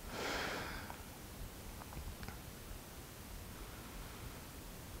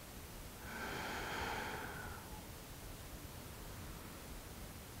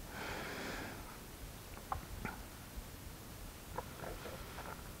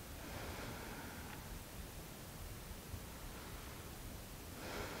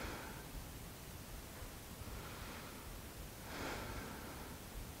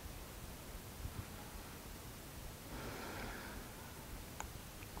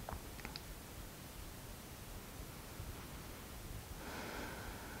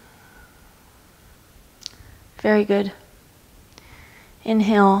 Very good.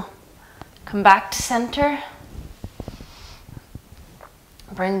 Inhale, come back to center.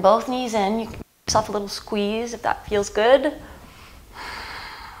 Bring both knees in. You can give yourself a little squeeze if that feels good.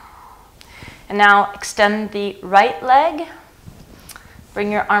 And now extend the right leg.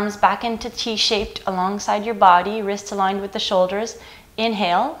 Bring your arms back into T-shaped alongside your body, wrists aligned with the shoulders.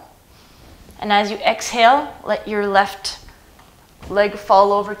 Inhale. And as you exhale, let your left leg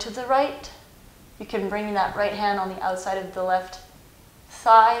fall over to the right. You can bring that right hand on the outside of the left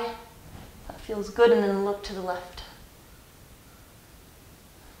thigh. That feels good, and then look to the left.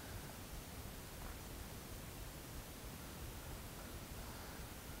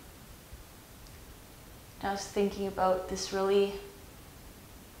 I was thinking about this really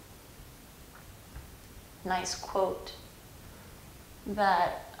nice quote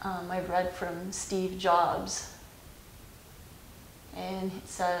that I read from Steve Jobs. And he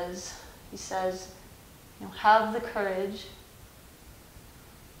says, you know, have the courage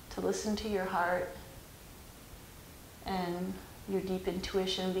to listen to your heart and your deep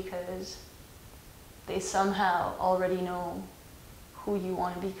intuition, because they somehow already know who you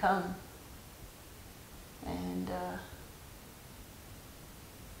want to become. And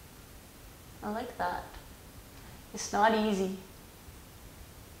I like that. It's not easy.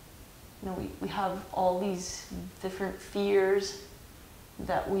 You know, we have all these different fears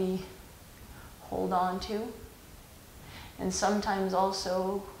that we hold on to. And sometimes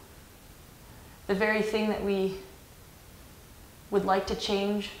also the very thing that we would like to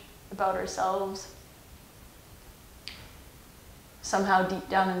change about ourselves, somehow deep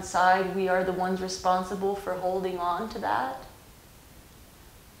down inside, we are the ones responsible for holding on to that.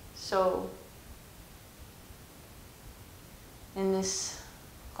 So in this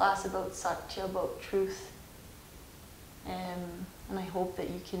class about Satya, about truth, and I hope that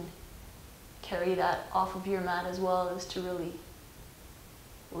you can carry that off of your mat as well, is to really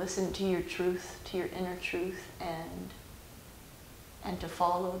listen to your truth, to your inner truth, and to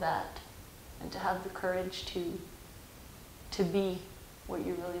follow that, and to have the courage to be what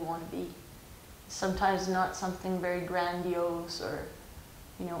you really want to be. Sometimes not something very grandiose or,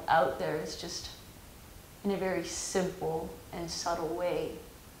 you know, out there. It's just in a very simple and subtle way,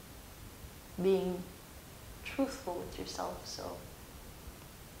 being truthful with yourself. So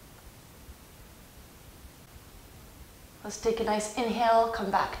let's take a nice inhale,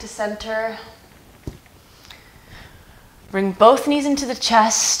 come back to center. Bring both knees into the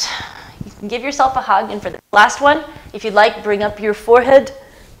chest. You can give yourself a hug, and for the last one, if you'd like, bring up your forehead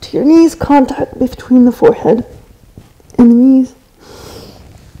to your knees, contact between the forehead and the knees.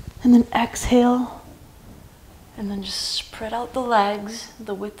 And then exhale, and then just spread out the legs,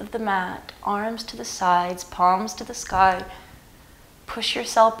 the width of the mat, arms to the sides, palms to the sky. Push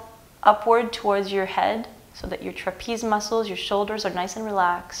yourself upward towards your head so that your trapeze muscles, your shoulders are nice and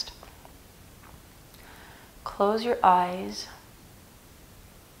relaxed. Close your eyes.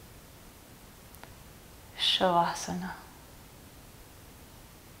 Shavasana.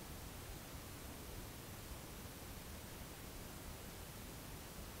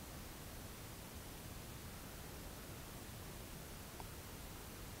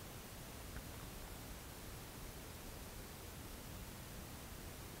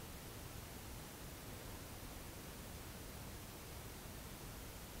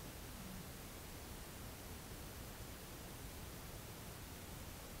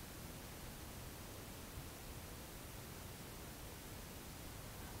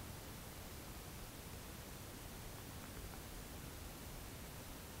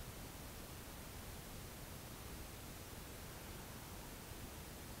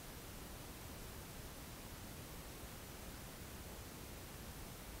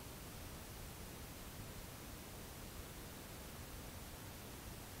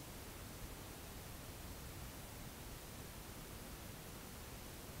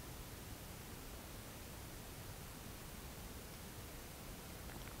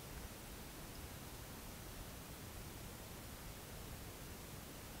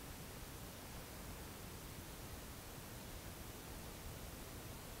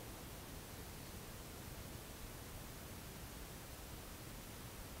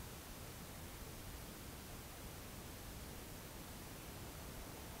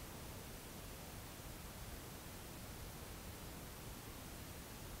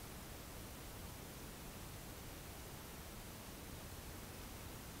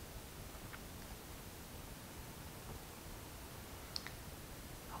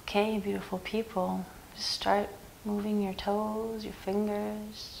 Okay, beautiful people. Just start moving your toes, your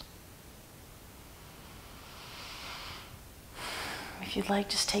fingers. If you'd like,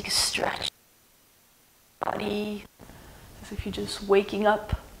 just take a stretch. Body, as if you're just waking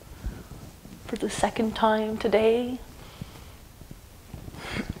up for the second time today.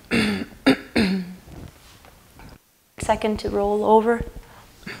 Second to roll over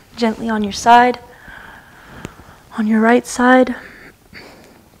gently on your side, on your right side.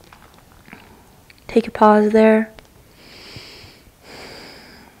 Take a pause there.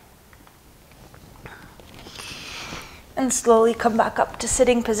 And slowly come back up to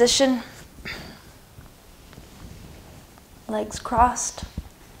sitting position. Legs crossed.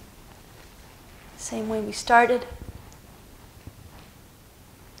 Same way we started.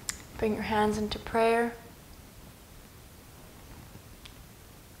 Bring your hands into prayer.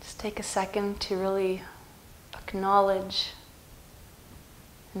 Just take a second to really acknowledge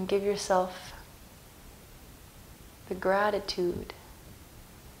and give yourself the gratitude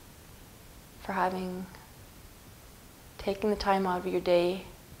for having taken the time out of your day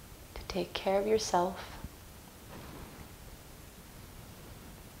to take care of yourself.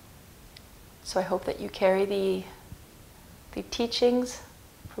 So I hope that you carry the teachings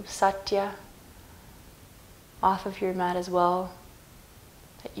from Satya off of your mat as well,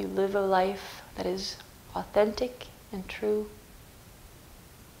 that you live a life that is authentic and true.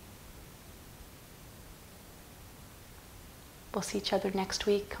 We'll see each other next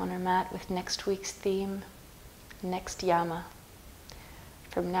week on our mat with next week's theme, next Yama.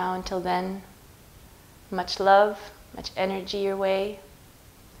 From now until then, much love, much energy your way.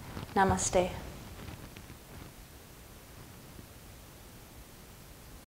 Namaste.